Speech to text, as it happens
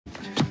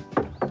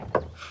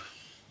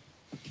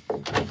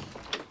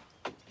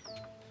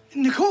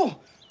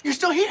Nicole, you're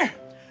still here.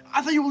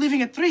 I thought you were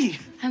leaving at 3.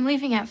 I'm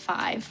leaving at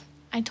 5.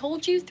 I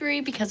told you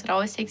 3 because it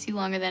always takes you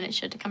longer than it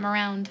should to come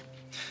around.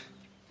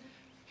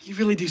 You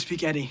really do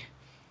speak Eddie.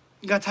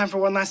 You got time for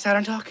one last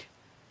Saturn talk?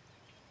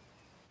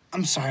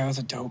 I'm sorry I was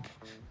a dope.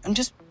 I'm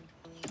just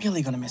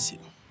really gonna miss you.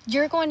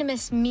 You're going to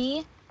miss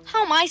me?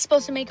 How am I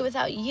supposed to make it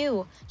without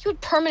you? You had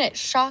permanent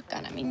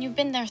shotgun. I mean, you've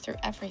been there through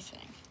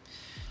everything.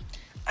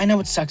 I know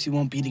it sucks we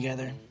won't be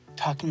together,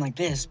 talking like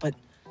this, but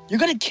you're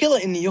gonna kill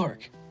it in New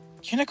York.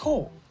 You're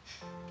Nicole.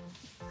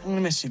 I'm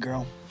gonna miss you,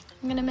 girl.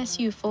 I'm gonna miss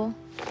you, fool.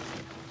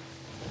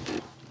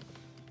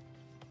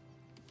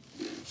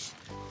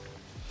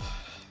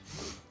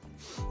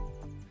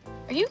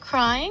 Are you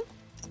crying?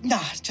 Nah,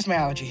 it's just my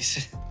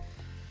allergies.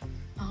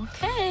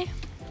 Okay.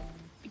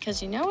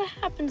 Because you know what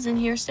happens in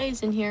here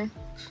stays in here.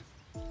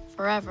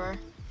 Forever.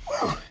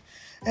 Whew.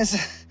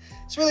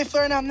 It's really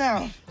flaring out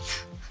now.